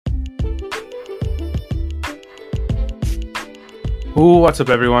What's up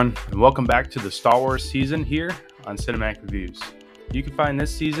everyone, and welcome back to the Star Wars season here on Cinematic Reviews. You can find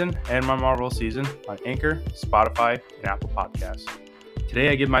this season and my Marvel season on Anchor, Spotify, and Apple Podcasts. Today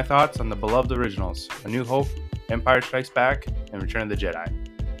I give my thoughts on the beloved originals, A New Hope, Empire Strikes Back, and Return of the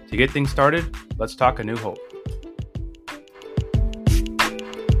Jedi. To get things started, let's talk A New Hope.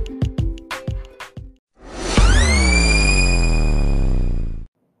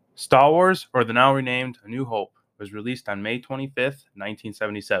 Star Wars, or the now renamed A New Hope, was released on May 25th,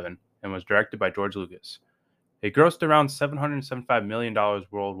 1977, and was directed by George Lucas. It grossed around $775 million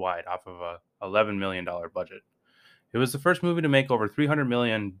worldwide off of a $11 million budget. It was the first movie to make over $300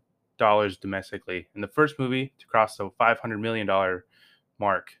 million domestically, and the first movie to cross the $500 million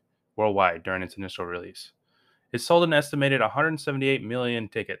mark worldwide during its initial release. It sold an estimated 178 million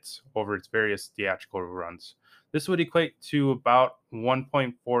tickets over its various theatrical runs. This would equate to about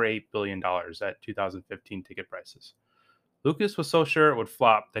 $1.48 billion at 2015 ticket prices. Lucas was so sure it would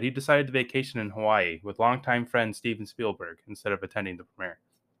flop that he decided to vacation in Hawaii with longtime friend Steven Spielberg instead of attending the premiere.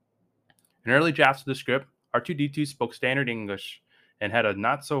 In early drafts of the script, R2-D2 spoke standard English and had a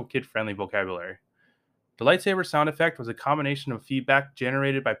not-so-kid-friendly vocabulary. The lightsaber sound effect was a combination of feedback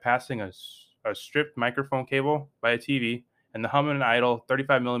generated by passing a stripped microphone cable by a TV and the hum and idle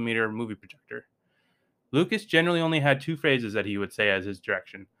 35mm movie projector. Lucas generally only had two phrases that he would say as his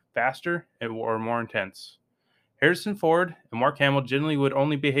direction: faster or more intense. Harrison Ford and Mark Hamill generally would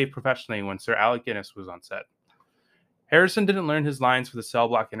only behave professionally when Sir Alec Guinness was on set. Harrison didn't learn his lines for the cell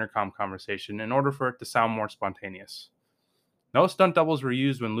block intercom conversation in order for it to sound more spontaneous. No stunt doubles were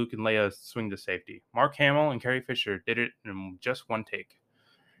used when Luke and Leia swing to safety. Mark Hamill and Carrie Fisher did it in just one take.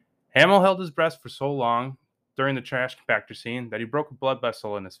 Hamill held his breath for so long during the trash compactor scene that he broke a blood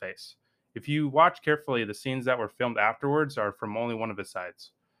vessel in his face. If you watch carefully, the scenes that were filmed afterwards are from only one of his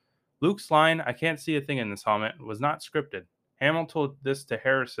sides. Luke's line, "I can't see a thing in this helmet," was not scripted. Hamill told this to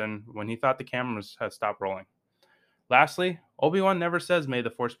Harrison when he thought the cameras had stopped rolling. Lastly, Obi-Wan never says, "May the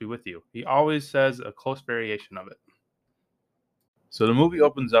Force be with you." He always says a close variation of it. So the movie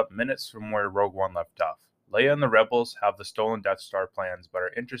opens up minutes from where Rogue One left off. Leia and the Rebels have the stolen Death Star plans, but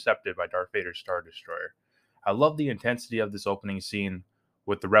are intercepted by Darth Vader's Star Destroyer. I love the intensity of this opening scene,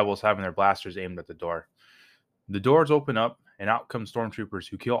 with the Rebels having their blasters aimed at the door. The doors open up, and out come stormtroopers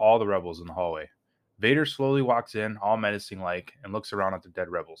who kill all the Rebels in the hallway. Vader slowly walks in, all menacing-like, and looks around at the dead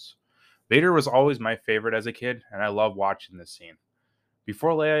Rebels. Vader was always my favorite as a kid, and I love watching this scene.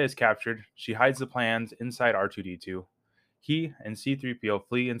 Before Leia is captured, she hides the plans inside R2-D2. He and C-3PO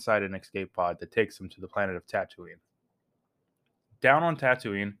flee inside an escape pod that takes them to the planet of Tatooine. Down on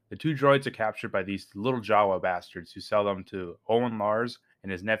Tatooine, the two droids are captured by these little Jawa bastards who sell them to Owen Lars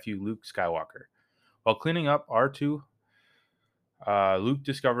and his nephew Luke Skywalker. While cleaning up R2, Luke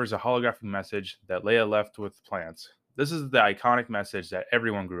discovers a holographic message that Leia left with plants. This is the iconic message that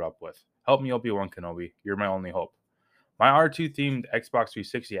everyone grew up with. "Help me, Obi-Wan Kenobi. You're my only hope." My R2-themed Xbox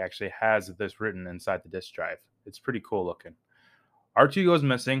 360 actually has this written inside the disk drive. It's pretty cool looking. R2 goes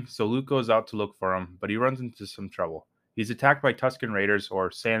missing, so Luke goes out to look for him, but he runs into some trouble. He's attacked by Tusken Raiders,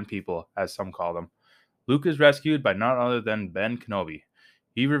 or Sand People, as some call them. Luke is rescued by none other than Ben Kenobi.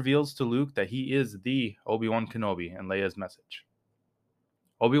 He reveals to Luke that he is the Obi-Wan Kenobi and Leia's message.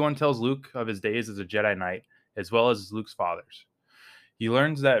 Obi-Wan tells Luke of his days as a Jedi Knight, as well as Luke's father's. He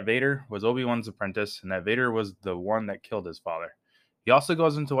learns that Vader was Obi-Wan's apprentice, and that Vader was the one that killed his father. He also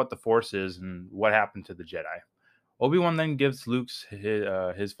goes into what the Force is and what happened to the Jedi. Obi-Wan then gives Luke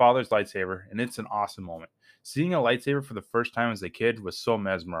his father's lightsaber, and it's an awesome moment. Seeing a lightsaber for the first time as a kid was so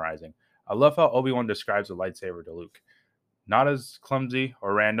mesmerizing. I love how Obi-Wan describes a lightsaber to Luke. Not as clumsy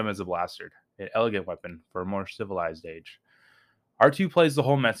or random as a blaster, an elegant weapon for a more civilized age. R2 plays the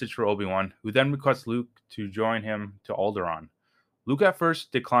whole message for Obi-Wan, who then requests Luke to join him to Alderaan. Luke at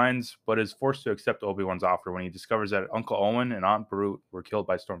first declines, but is forced to accept Obi-Wan's offer when he discovers that Uncle Owen and Aunt Beru were killed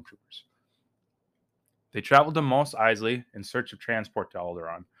by stormtroopers. They travel to Mos Eisley in search of transport to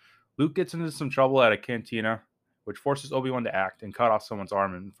Alderaan. Luke gets into some trouble at a cantina, which forces Obi-Wan to act and cut off someone's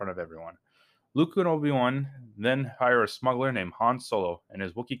arm in front of everyone. Luke and Obi-Wan then hire a smuggler named Han Solo and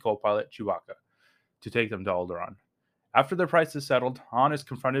his Wookiee co-pilot Chewbacca to take them to Alderaan. After their price is settled, Han is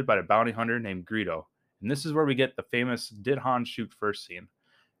confronted by a bounty hunter named Greedo, and this is where we get the famous "Did Han shoot first" scene.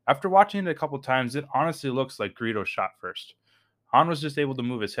 After watching it a couple times, it honestly looks like Greedo shot first. Han was just able to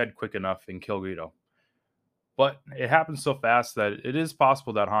move his head quick enough and kill Greedo. But it happens so fast that it is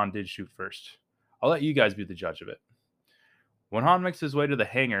possible that Han did shoot first. I'll let you guys be the judge of it. When Han makes his way to the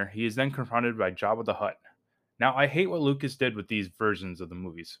hangar, he is then confronted by Jabba the Hutt. Now, I hate what Lucas did with these versions of the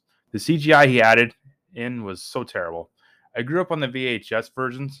movies. The CGI he added in was so terrible. I grew up on the VHS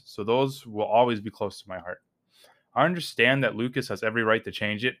versions, so those will always be close to my heart. I understand that Lucas has every right to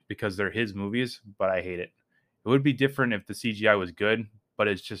change it because they're his movies, but I hate it. It would be different if the CGI was good, but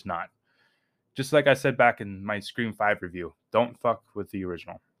it's just not. Just like I said back in my Scream 5 review, don't fuck with the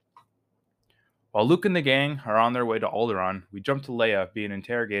original. While Luke and the gang are on their way to Alderaan, we jump to Leia being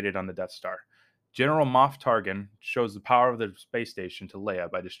interrogated on the Death Star. General Moff Tarkin shows the power of the space station to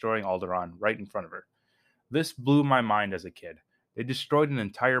Leia by destroying Alderaan right in front of her. This blew my mind as a kid. They destroyed an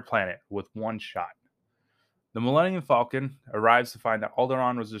entire planet with one shot. The Millennium Falcon arrives to find that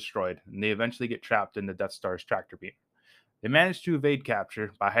Alderaan was destroyed, and they eventually get trapped in the Death Star's tractor beam. They manage to evade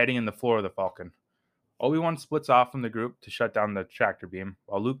capture by hiding in the floor of the Falcon. Obi-Wan splits off from the group to shut down the tractor beam,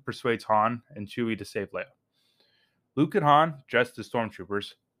 while Luke persuades Han and Chewie to save Leia. Luke and Han, dressed as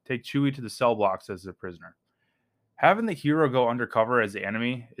stormtroopers, take Chewie to the cell blocks as their prisoner. Having the hero go undercover as the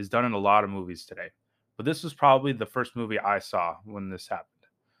enemy is done in a lot of movies today, but this was probably the first movie I saw when this happened.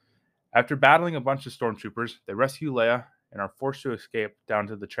 After battling a bunch of stormtroopers, they rescue Leia and are forced to escape down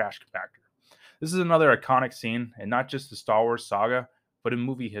to the trash compactor. This is another iconic scene, and not just the Star Wars saga, but in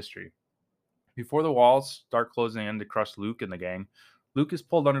movie history. Before the walls start closing in to crush Luke and the gang, Luke is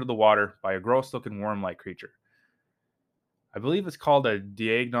pulled under the water by a gross-looking worm-like creature. I believe it's called a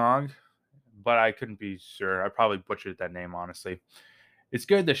Diagnog, but I couldn't be sure. I probably butchered that name, honestly. It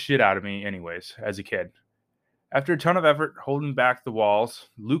scared the shit out of me anyways, as a kid. After a ton of effort holding back the walls,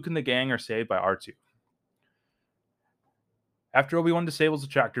 Luke and the gang are saved by R2. After Obi-Wan disables the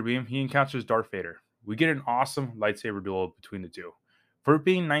tractor beam, he encounters Darth Vader. We get an awesome lightsaber duel between the two. For it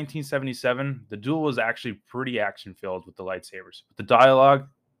being 1977, the duel was actually pretty action-filled with the lightsabers, but the dialogue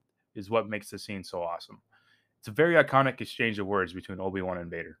is what makes the scene so awesome. It's a very iconic exchange of words between Obi-Wan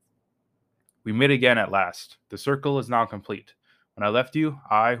and Vader. We meet again at last. The circle is now complete. When I left you,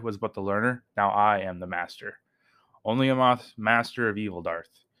 I was but the learner. Now I am the master. Only a master of evil,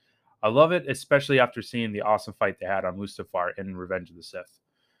 Darth. I love it, especially after seeing the awesome fight they had on Mustafar in Revenge of the Sith.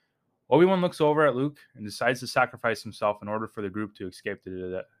 Obi-Wan looks over at Luke and decides to sacrifice himself in order for the group to escape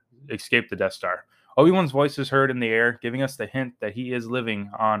the Death Star. Obi-Wan's voice is heard in the air, giving us the hint that he is living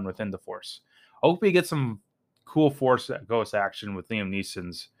on within the Force. I hope we get some cool Force Ghost action with Liam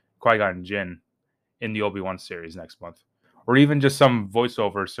Neeson's Qui-Gon Jinn in the Obi-Wan series next month, or even just some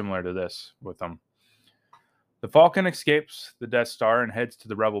voiceover similar to this with them. The Falcon escapes the Death Star and heads to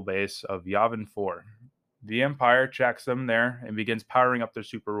the rebel base of Yavin 4. The Empire tracks them there and begins powering up their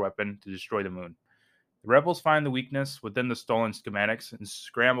super weapon to destroy the moon. The rebels find the weakness within the stolen schematics and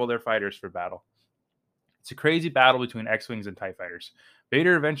scramble their fighters for battle. It's a crazy battle between X-Wings and TIE fighters.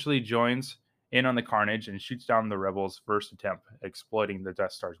 Vader eventually joins in on the carnage and shoots down the rebels' first attempt at exploiting the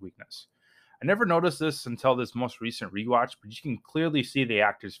Death Star's weakness. I never noticed this until this most recent rewatch, but you can clearly see the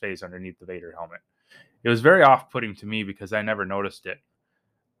actor's face underneath the Vader helmet. It was very off-putting to me because I never noticed it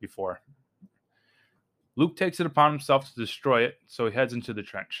before. Luke takes it upon himself to destroy it, so he heads into the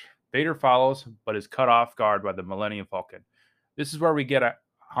trench. Vader follows, but is cut off guard by the Millennium Falcon. This is where we get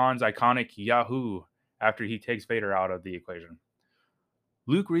Han's iconic Yahoo after he takes Vader out of the equation.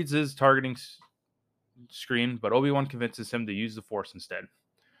 Luke reads his targeting screen, but Obi-Wan convinces him to use the Force instead.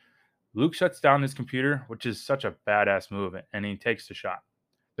 Luke shuts down his computer, which is such a badass move, and he takes the shot.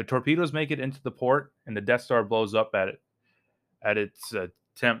 The torpedoes make it into the port, and the Death Star blows up at its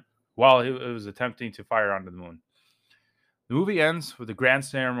attempt while it was attempting to fire onto the moon. The movie ends with a grand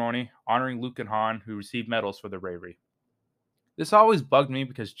ceremony honoring Luke and Han, who received medals for their bravery. This always bugged me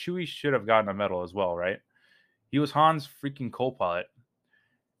because Chewie should have gotten a medal as well, right? He was Han's freaking co-pilot.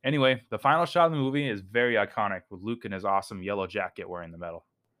 Anyway, the final shot of the movie is very iconic, with Luke in his awesome yellow jacket wearing the medal.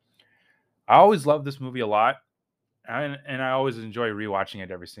 I always loved this movie a lot, and I always enjoy rewatching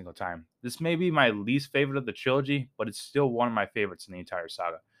it every single time. This may be my least favorite of the trilogy, but it's still one of my favorites in the entire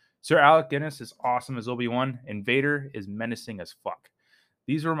saga. Sir Alec Guinness is awesome as Obi-Wan, and Vader is menacing as fuck.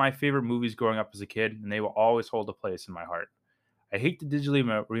 These were my favorite movies growing up as a kid, and they will always hold a place in my heart. I hate the digitally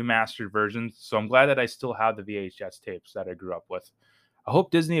remastered versions, so I'm glad that I still have the VHS tapes that I grew up with. I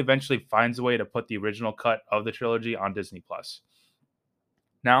hope Disney eventually finds a way to put the original cut of the trilogy on Disney+.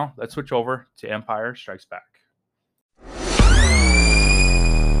 Now, let's switch over to Empire Strikes Back.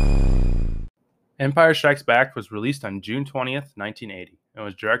 Empire Strikes Back was released on June 20th, 1980, and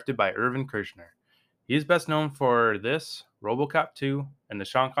was directed by Irvin Kershner. He is best known for this, RoboCop 2, and the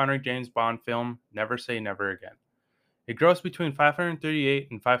Sean Connery James Bond film Never Say Never Again. It grossed between $538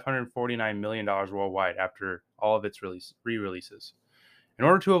 and $549 million worldwide after all of its re-releases. In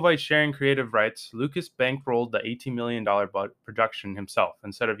order to avoid sharing creative rights, Lucas bankrolled the $18 million production himself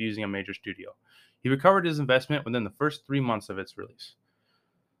instead of using a major studio. He recovered his investment within the first 3 months of its release.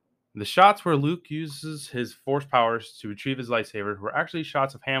 The shots where Luke uses his force powers to retrieve his lightsaber were actually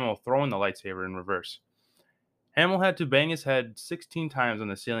shots of Hamill throwing the lightsaber in reverse. Hamill had to bang his head 16 times on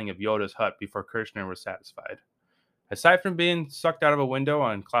the ceiling of Yoda's hut before Kirshner was satisfied. Aside from being sucked out of a window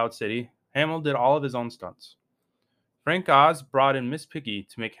on Cloud City, Hamill did all of his own stunts. Frank Oz brought in Miss Piggy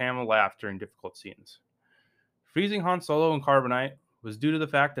to make Hamill laugh during difficult scenes. Freezing Han Solo and Carbonite was due to the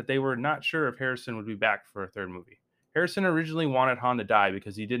fact that they were not sure if Harrison would be back for a third movie. Harrison originally wanted Han to die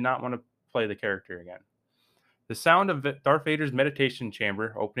because he did not want to play the character again. The sound of Darth Vader's meditation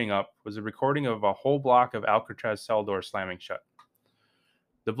chamber opening up was a recording of a whole block of Alcatraz cell doors slamming shut.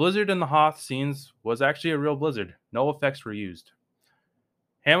 The blizzard in the Hoth scenes was actually a real blizzard. No effects were used.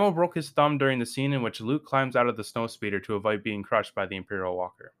 Hamill broke his thumb during the scene in which Luke climbs out of the snowspeeder to avoid being crushed by the Imperial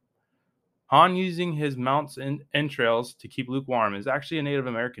Walker. Han using his mount's entrails to keep Luke warm is actually a Native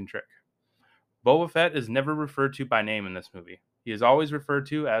American trick. Boba Fett is never referred to by name in this movie. He is always referred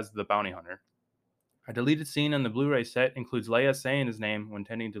to as the bounty hunter. A deleted scene in the Blu-ray set includes Leia saying his name when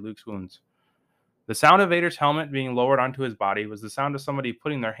tending to Luke's wounds. The sound of Vader's helmet being lowered onto his body was the sound of somebody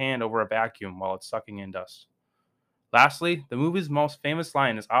putting their hand over a vacuum while it's sucking in dust. Lastly, the movie's most famous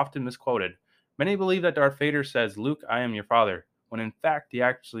line is often misquoted. Many believe that Darth Vader says, "Luke, I am your father," when in fact he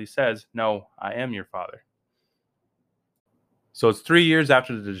actually says, "No, I am your father." So it's 3 years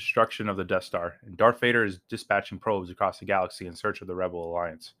after the destruction of the Death Star, and Darth Vader is dispatching probes across the galaxy in search of the Rebel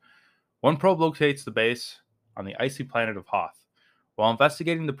Alliance. One probe locates the base on the icy planet of Hoth. While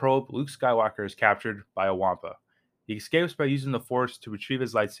investigating the probe, Luke Skywalker is captured by a Wampa. He escapes by using the Force to retrieve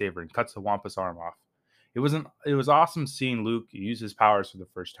his lightsaber and cuts the Wampa's arm off. It was awesome seeing Luke use his powers for the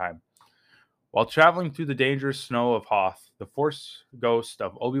first time. While traveling through the dangerous snow of Hoth, the Force ghost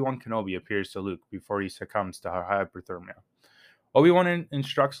of Obi-Wan Kenobi appears to Luke before he succumbs to hypothermia. Obi-Wan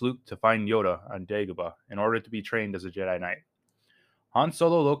instructs Luke to find Yoda on Dagobah in order to be trained as a Jedi Knight. Han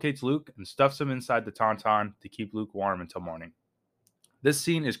Solo locates Luke and stuffs him inside the Tauntaun to keep Luke warm until morning. This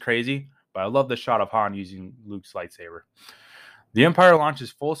scene is crazy, but I love the shot of Han using Luke's lightsaber. The Empire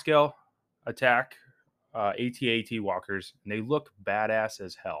launches full-scale attack AT-AT walkers, and they look badass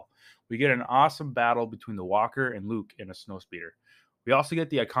as hell. We get an awesome battle between the walker and Luke in a snowspeeder. We also get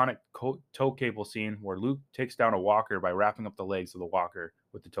the iconic tow cable scene where Luke takes down a walker by wrapping up the legs of the walker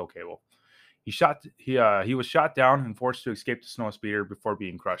with the tow cable. He was shot down and forced to escape the snowspeeder before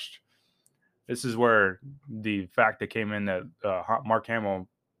being crushed. This is where the fact that came in that Mark Hamill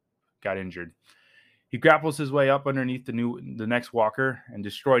got injured. He grapples his way up underneath the next walker and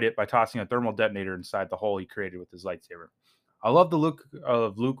destroyed it by tossing a thermal detonator inside the hole he created with his lightsaber. I love the look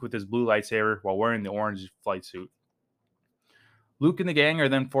of Luke with his blue lightsaber while wearing the orange flight suit. Luke and the gang are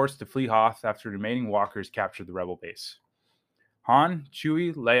then forced to flee Hoth after the remaining walkers capture the rebel base. Han,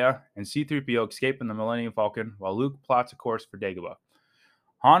 Chewie, Leia, and C-3PO escape in the Millennium Falcon while Luke plots a course for Dagobah.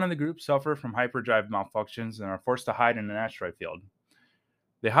 Han and the group suffer from hyperdrive malfunctions and are forced to hide in an asteroid field.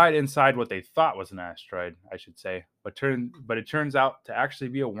 They hide inside what they thought was an asteroid, I should say, but it turns out to actually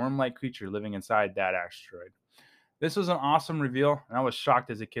be a worm-like creature living inside that asteroid. This was an awesome reveal, and I was shocked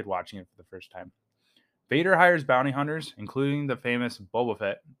as a kid watching it for the first time. Vader hires bounty hunters, including the famous Boba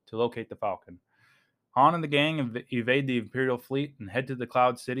Fett, to locate the Falcon. Han and the gang evade the Imperial fleet and head to the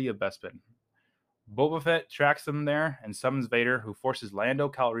Cloud City of Bespin. Boba Fett tracks them there and summons Vader, who forces Lando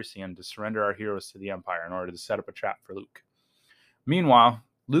Calrissian to surrender our heroes to the Empire in order to set up a trap for Luke. Meanwhile,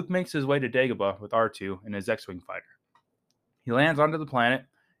 Luke makes his way to Dagobah with R2 in his X-Wing fighter. He lands onto the planet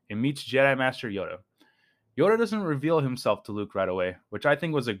and meets Jedi Master Yoda. Yoda doesn't reveal himself to Luke right away, which I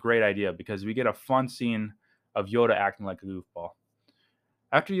think was a great idea because we get a fun scene of Yoda acting like a goofball.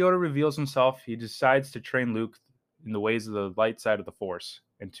 After Yoda reveals himself, he decides to train Luke in the ways of the light side of the Force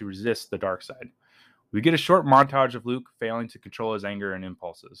and to resist the dark side. We get a short montage of Luke failing to control his anger and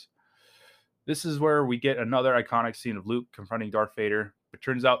impulses. This is where we get another iconic scene of Luke confronting Darth Vader, but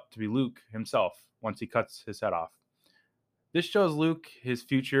turns out to be Luke himself once he cuts his head off. This shows Luke his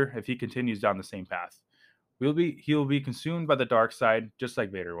future if he continues down the same path. He will be consumed by the dark side, just like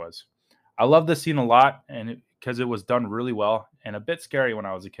Vader was. I love this scene a lot, and because it was done really well, and a bit scary when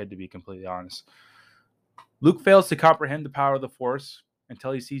I was a kid, to be completely honest. Luke fails to comprehend the power of the Force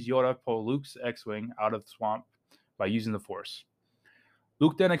until he sees Yoda pull Luke's X-Wing out of the swamp by using the Force.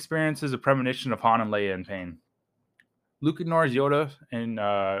 Luke then experiences a premonition of Han and Leia in pain. Luke ignores Yoda and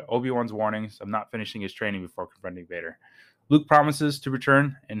Obi-Wan's warnings of not finishing his training before confronting Vader. Luke promises to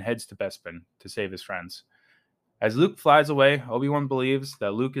return and heads to Bespin to save his friends. As Luke flies away, Obi-Wan believes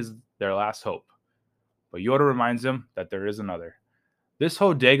that Luke is their last hope, but Yoda reminds him that there is another. This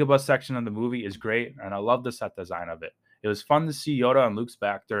whole Dagobah section of the movie is great, and I love the set design of it. It was fun to see Yoda on Luke's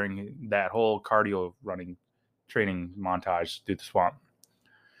back during that whole cardio running training montage through the swamp.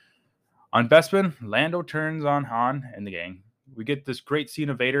 On Bespin, Lando turns on Han and the gang. We get this great scene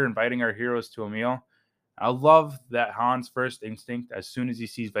of Vader inviting our heroes to a meal. I love that Han's first instinct as soon as he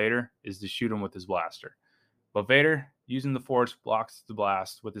sees Vader is to shoot him with his blaster. But Vader, using the Force, blocks the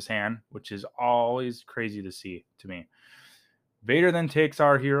blast with his hand, which is always crazy to see to me. Vader then takes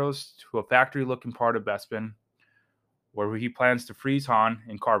our heroes to a factory-looking part of Bespin, where he plans to freeze Han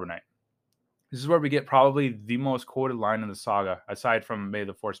in carbonite. This is where we get probably the most quoted line in the saga, aside from "May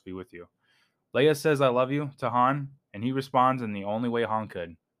the Force be with you." Leia says "I love you" to Han, and he responds in the only way Han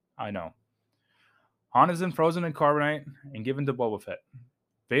could: "I know." Han is then frozen in carbonite and given to Boba Fett.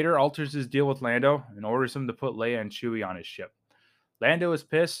 Vader alters his deal with Lando and orders him to put Leia and Chewie on his ship. Lando is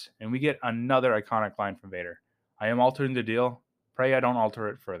pissed, and we get another iconic line from Vader: "I am altering the deal. Pray I don't alter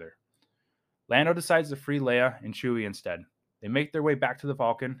it further." Lando decides to free Leia and Chewie instead. They make their way back to the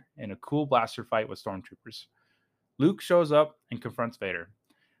Falcon in a cool blaster fight with stormtroopers. Luke shows up and confronts Vader.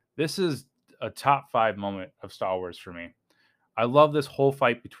 This is a top 5 moment of Star Wars for me. I love this whole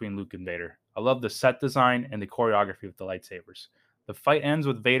fight between Luke and Vader. I love the set design and the choreography of the lightsabers. The fight ends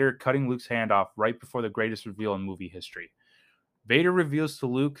with Vader cutting Luke's hand off right before the greatest reveal in movie history. Vader reveals to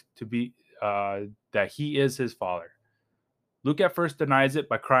Luke that he is his father. Luke at first denies it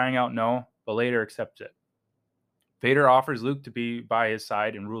by crying out no, but later accepts it. Vader offers Luke to be by his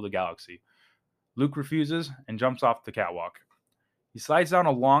side and rule the galaxy. Luke refuses and jumps off the catwalk. He slides down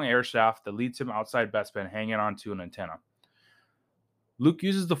a long air shaft that leads him outside Bespin, hanging onto an antenna. Luke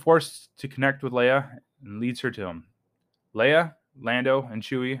uses the Force to connect with Leia and leads her to him. Leia, Lando, and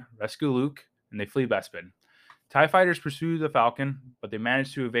Chewie rescue Luke, and they flee Bespin. TIE fighters pursue the Falcon, but they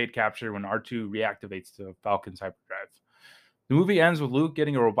manage to evade capture when R2 reactivates the Falcon's hyperdrive. The movie ends with Luke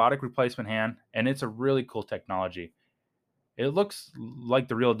getting a robotic replacement hand, and it's a really cool technology. It looks like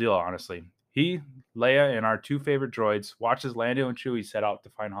the real deal, honestly. He, Leia, and our 2 favorite droids watch as Lando and Chewie set out to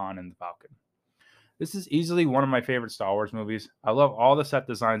find Han and the Falcon. This is easily one of my favorite Star Wars movies. I love all the set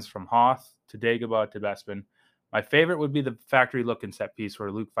designs from Hoth to Dagobah to Bespin. My favorite would be the factory-looking set piece where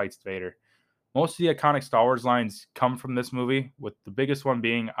Luke fights Vader. Most of the iconic Star Wars lines come from this movie, with the biggest one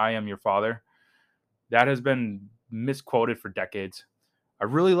being "I am your father." That has been misquoted for decades. I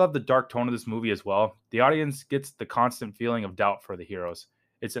really love the dark tone of this movie as well. The audience gets the constant feeling of doubt for the heroes.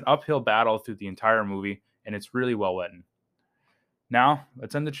 It's an uphill battle through the entire movie, and it's really well written. Now,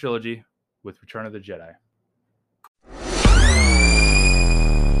 let's end the trilogy with Return of the Jedi.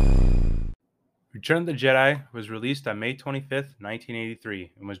 Return of the Jedi was released on May 25th,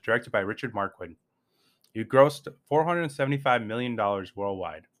 1983, and was directed by Richard Marquand. It grossed $475 million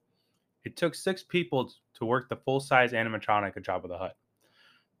worldwide. It took 6 people to work the full-size animatronic of Jabba the Hutt.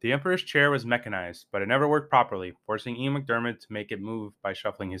 The Emperor's chair was mechanized, but it never worked properly, forcing Ian McDiarmid to make it move by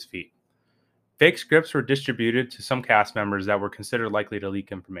shuffling his feet. Fake scripts were distributed to some cast members that were considered likely to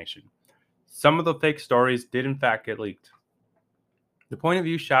leak information. Some of the fake stories did in fact get leaked. The point of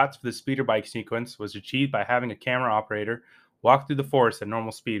view shots for the speeder bike sequence was achieved by having a camera operator walk through the forest at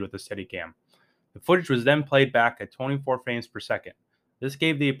normal speed with a Steadicam. The footage was then played back at 24 frames per second. This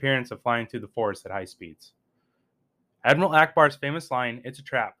gave the appearance of flying through the forest at high speeds. Admiral Akbar's famous line, "It's a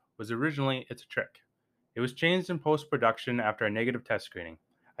trap," was originally "It's a trick." It was changed in post-production after a negative test screening.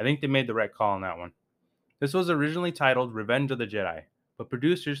 I think they made the right call on that one. This was originally titled Revenge of the Jedi, but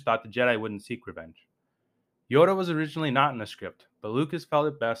producers thought the Jedi wouldn't seek revenge. Yoda was originally not in the script, but Lucas felt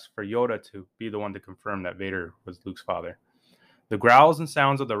it best for Yoda to be the one to confirm that Vader was Luke's father. The growls and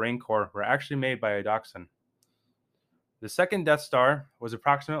sounds of the Rancor were actually made by a dachshund. The second Death Star was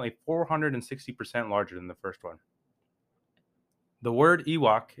approximately 460% larger than the first one. The word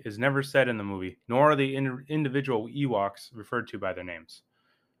Ewok is never said in the movie, nor are the individual Ewoks referred to by their names.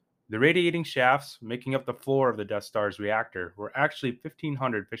 The radiating shafts making up the floor of the Death Star's reactor were actually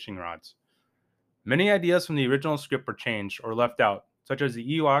 1,500 fishing rods. Many ideas from the original script were changed or left out, such as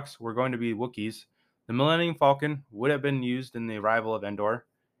the Ewoks were going to be Wookiees, the Millennium Falcon would have been used in the arrival of Endor,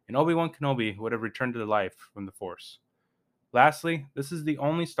 and Obi-Wan Kenobi would have returned to life from the Force. Lastly, this is the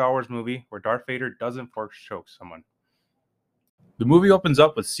only Star Wars movie where Darth Vader doesn't force choke someone. The movie opens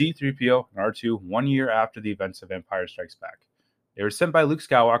up with C-3PO and R2 1 year after the events of Empire Strikes Back. They were sent by Luke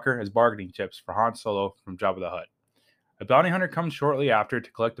Skywalker as bargaining chips for Han Solo from Jabba the Hutt. A bounty hunter comes shortly after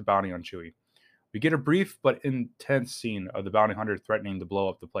to collect the bounty on Chewie. We get a brief but intense scene of the bounty hunter threatening to blow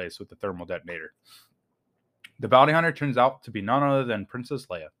up the place with the thermal detonator. The bounty hunter turns out to be none other than Princess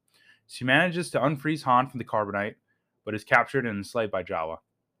Leia. She manages to unfreeze Han from the carbonite, but is captured and enslaved by Jawa.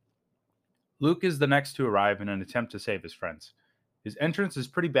 Luke is the next to arrive in an attempt to save his friends. His entrance is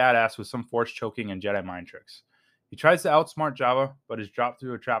pretty badass with some force choking and Jedi mind tricks. He tries to outsmart Jawa, but is dropped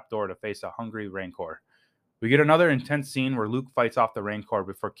through a trapdoor to face a hungry Rancor. We get another intense scene where Luke fights off the Rancor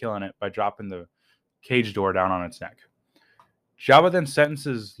before killing it by dropping the cage door down on its neck. Jabba then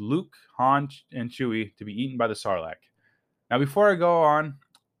sentences Luke, Han, and Chewie to be eaten by the Sarlacc. Now, before I go on,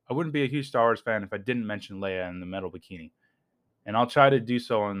 I wouldn't be a huge Star Wars fan if I didn't mention Leia in the metal bikini, and I'll try to do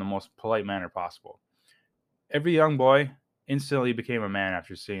so in the most polite manner possible. Every young boy instantly became a man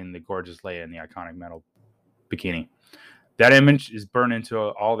after seeing the gorgeous Leia in the iconic metal bikini. That image is burned into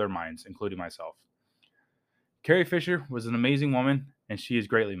all their minds, including myself. Carrie Fisher was an amazing woman, and she is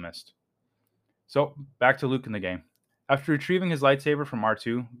greatly missed. So, back to Luke in the game. After retrieving his lightsaber from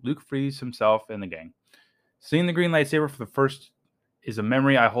R2, Luke frees himself and the gang. Seeing the green lightsaber for the first is a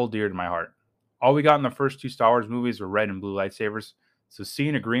memory I hold dear to my heart. All we got in the first two Star Wars movies were red and blue lightsabers, so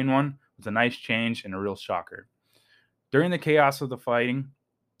seeing a green one was a nice change and a real shocker. During the chaos of the fighting,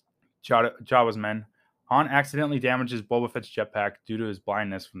 Jabba's men, Han accidentally damages Boba Fett's jetpack due to his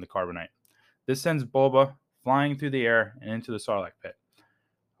blindness from the carbonite. This sends Boba flying through the air and into the Sarlacc pit.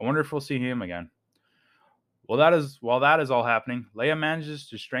 I wonder if we'll see him again. While that is all happening, Leia manages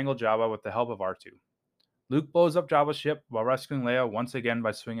to strangle Jabba with the help of R2. Luke blows up Jabba's ship while rescuing Leia once again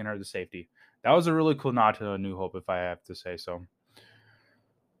by swinging her to safety. That was a really cool nod to A New Hope, if I have to say so.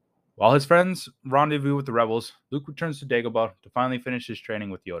 While his friends rendezvous with the rebels, Luke returns to Dagobah to finally finish his training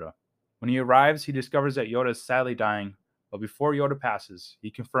with Yoda. When he arrives, he discovers that Yoda is sadly dying, but before Yoda passes,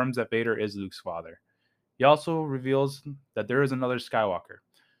 he confirms that Vader is Luke's father. He also reveals that there is another Skywalker.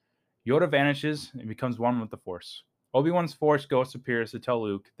 Yoda vanishes and becomes one with the Force. Obi-Wan's Force ghost appears to tell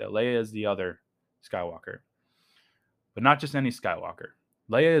Luke that Leia is the other Skywalker. But not just any Skywalker.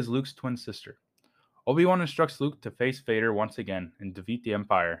 Leia is Luke's twin sister. Obi-Wan instructs Luke to face Vader once again and defeat the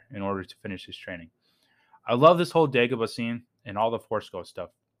Empire in order to finish his training. I love this whole Dagobah scene and all the Force Ghost stuff.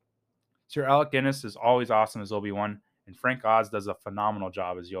 Sir Alec Guinness is always awesome as Obi-Wan, and Frank Oz does a phenomenal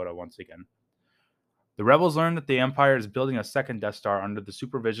job as Yoda once again. The rebels learn that the Empire is building a second Death Star under the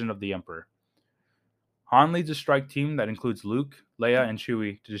supervision of the Emperor. Han leads a strike team that includes Luke, Leia, and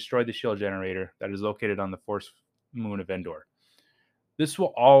Chewie to destroy the shield generator that is located on the Force moon of Endor. This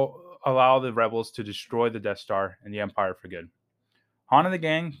will all allow the rebels to destroy the Death Star and the Empire for good. Han and the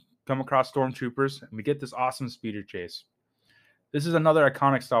gang come across stormtroopers, and we get this awesome speeder chase. This is another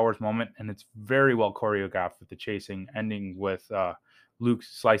iconic Star Wars moment, and it's very well choreographed with the chasing ending with Luke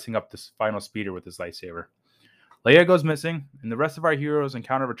slicing up this final speeder with his lightsaber. Leia goes missing, and the rest of our heroes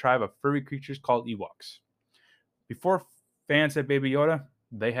encounter a tribe of furry creatures called Ewoks. Before fans had Baby Yoda,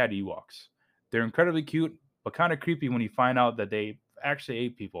 they had Ewoks. They're incredibly cute, but kind of creepy when you find out that they actually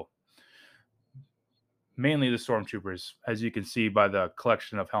ate people. Mainly the stormtroopers, as you can see by the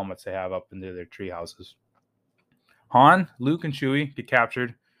collection of helmets they have up into their tree houses. Han, Luke, and Chewie get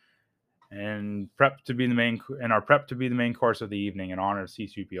captured and are prepped to be the main course of the evening in honor of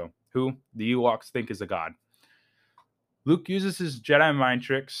C-3PO, who the Ewoks think is a god. Luke uses his Jedi mind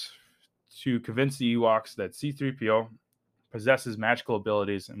tricks to convince the Ewoks that C-3PO possesses magical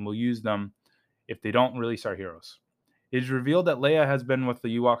abilities and will use them if they don't release our heroes. It is revealed that Leia has been with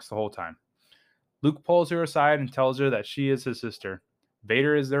the Ewoks the whole time. Luke pulls her aside and tells her that she is his sister,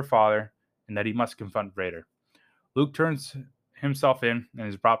 Vader is their father, and that he must confront Vader. Luke turns himself in and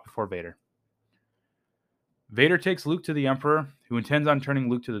is brought before Vader. Vader takes Luke to the Emperor, who intends on turning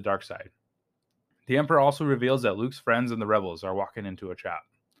Luke to the dark side. The Emperor also reveals that Luke's friends and the rebels are walking into a trap.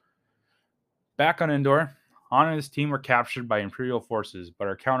 Back on Endor, Han and his team are captured by Imperial forces, but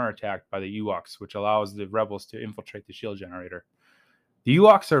are counterattacked by the Ewoks, which allows the rebels to infiltrate the shield generator. The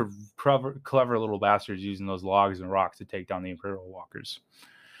Ewoks are clever little bastards using those logs and rocks to take down the Imperial walkers.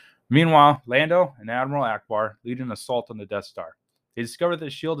 Meanwhile, Lando and Admiral Akbar lead an assault on the Death Star. They discover that the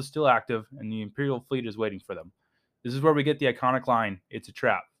shield is still active and the Imperial fleet is waiting for them. This is where we get the iconic line, "It's a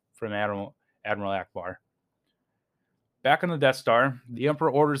trap," from Admiral Akbar. Back on the Death Star, the Emperor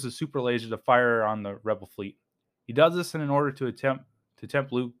orders the super laser to fire on the rebel fleet. He does this in order to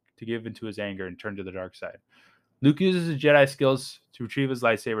tempt Luke to give into his anger and turn to the dark side. Luke uses his Jedi skills to retrieve his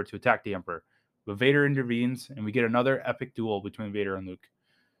lightsaber to attack the Emperor, but Vader intervenes, and we get another epic duel between Vader and Luke.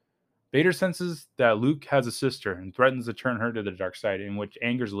 Vader senses that Luke has a sister and threatens to turn her to the dark side, in which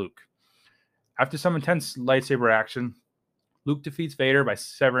angers Luke. After some intense lightsaber action, Luke defeats Vader by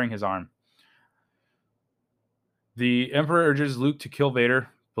severing his arm. The Emperor urges Luke to kill Vader,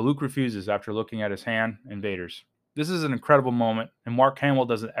 but Luke refuses after looking at his hand and Vader's. This is an incredible moment, and Mark Hamill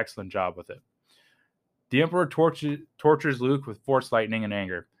does an excellent job with it. The Emperor tortures Luke with Force lightning and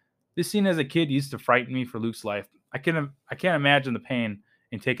anger. This scene as a kid used to frighten me for Luke's life. I can't imagine the pain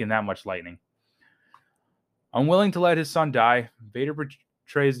in taking that much lightning. Unwilling to let his son die, Vader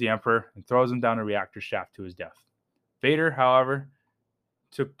betrays the Emperor and throws him down a reactor shaft to his death. Vader, however,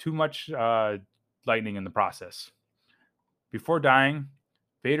 took too much lightning in the process. Before dying,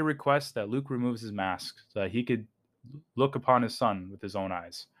 Vader requests that Luke removes his mask so that he could look upon his son with his own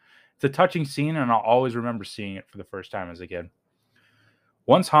eyes. It's a touching scene, and I'll always remember seeing it for the first time as a kid.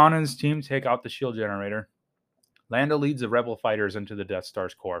 Once Han and his team take out the shield generator, Lando leads the rebel fighters into the Death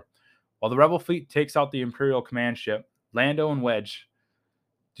Star's core. While the rebel fleet takes out the Imperial command ship, Lando and Wedge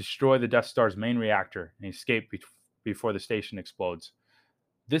destroy the Death Star's main reactor and escape before the station explodes.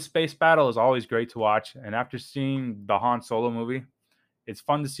 This space battle is always great to watch, and after seeing the Han Solo movie, it's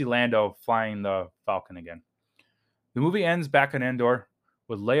fun to see Lando flying the Falcon again. The movie ends back on Endor,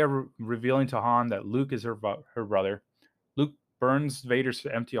 with Leia revealing to Han that Luke is her brother. Luke burns Vader's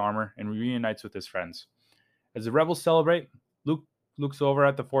empty armor and reunites with his friends. As the rebels celebrate, Luke looks over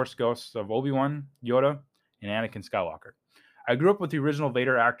at the Force ghosts of Obi-Wan, Yoda, and Anakin Skywalker. I grew up with the original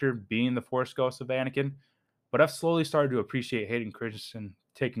Vader actor being the Force ghost of Anakin, but I've slowly started to appreciate Hayden Christensen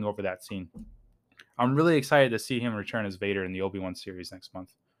taking over that scene. I'm really excited to see him return as Vader in the Obi-Wan series next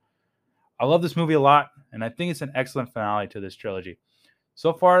month. I love this movie a lot, and I think it's an excellent finale to this trilogy.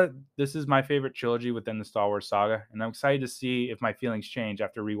 So far, this is my favorite trilogy within the Star Wars saga, and I'm excited to see if my feelings change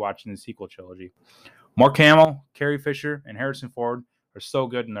after rewatching the sequel trilogy. Mark Hamill, Carrie Fisher, and Harrison Ford are so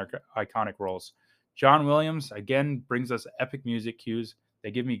good in their iconic roles. John Williams, again, brings us epic music cues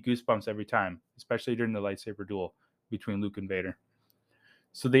that give me goosebumps every time, especially during the lightsaber duel between Luke and Vader.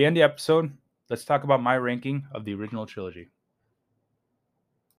 So to end the episode, let's talk about my ranking of the original trilogy.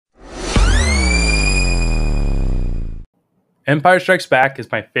 Empire Strikes Back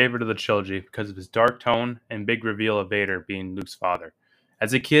is my favorite of the trilogy because of his dark tone and big reveal of Vader being Luke's father.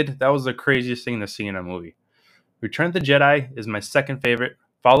 As a kid, that was the craziest thing to see in a movie. Return of the Jedi is my second favorite,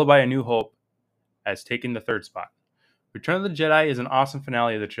 followed by A New Hope as taking the third spot. Return of the Jedi is an awesome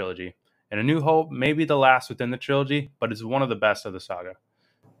finale of the trilogy, and A New Hope may be the last within the trilogy, but is one of the best of the saga.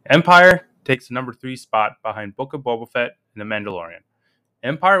 Empire takes the number 3 spot behind Book of Boba Fett and The Mandalorian.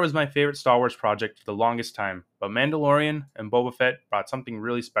 Empire was my favorite Star Wars project for the longest time, but Mandalorian and Boba Fett brought something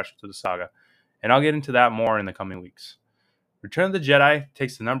really special to the saga, and I'll get into that more in the coming weeks. Return of the Jedi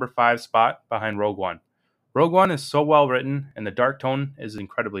takes the number 5 spot behind Rogue One. Rogue One is so well written, and the dark tone is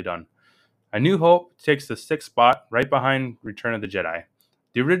incredibly done. A New Hope takes the 6th spot right behind Return of the Jedi.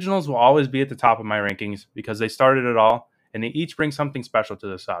 The originals will always be at the top of my rankings because they started it all, and they each bring something special to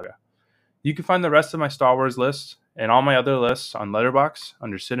the saga. You can find the rest of my Star Wars lists and all my other lists on Letterboxd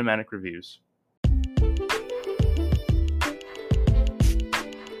under Cinematic Reviews.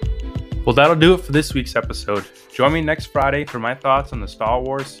 Well, that'll do it for this week's episode. Join me next Friday for my thoughts on the Star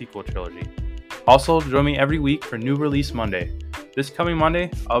Wars sequel trilogy. Also, join me every week for New Release Monday. This coming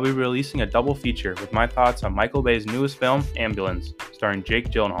Monday, I'll be releasing a double feature with my thoughts on Michael Bay's newest film, Ambulance, starring Jake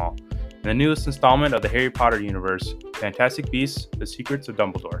Gyllenhaal, and the newest installment of the Harry Potter universe, Fantastic Beasts: The Secrets of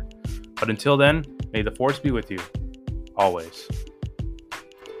Dumbledore. But until then, may the Force be with you, always.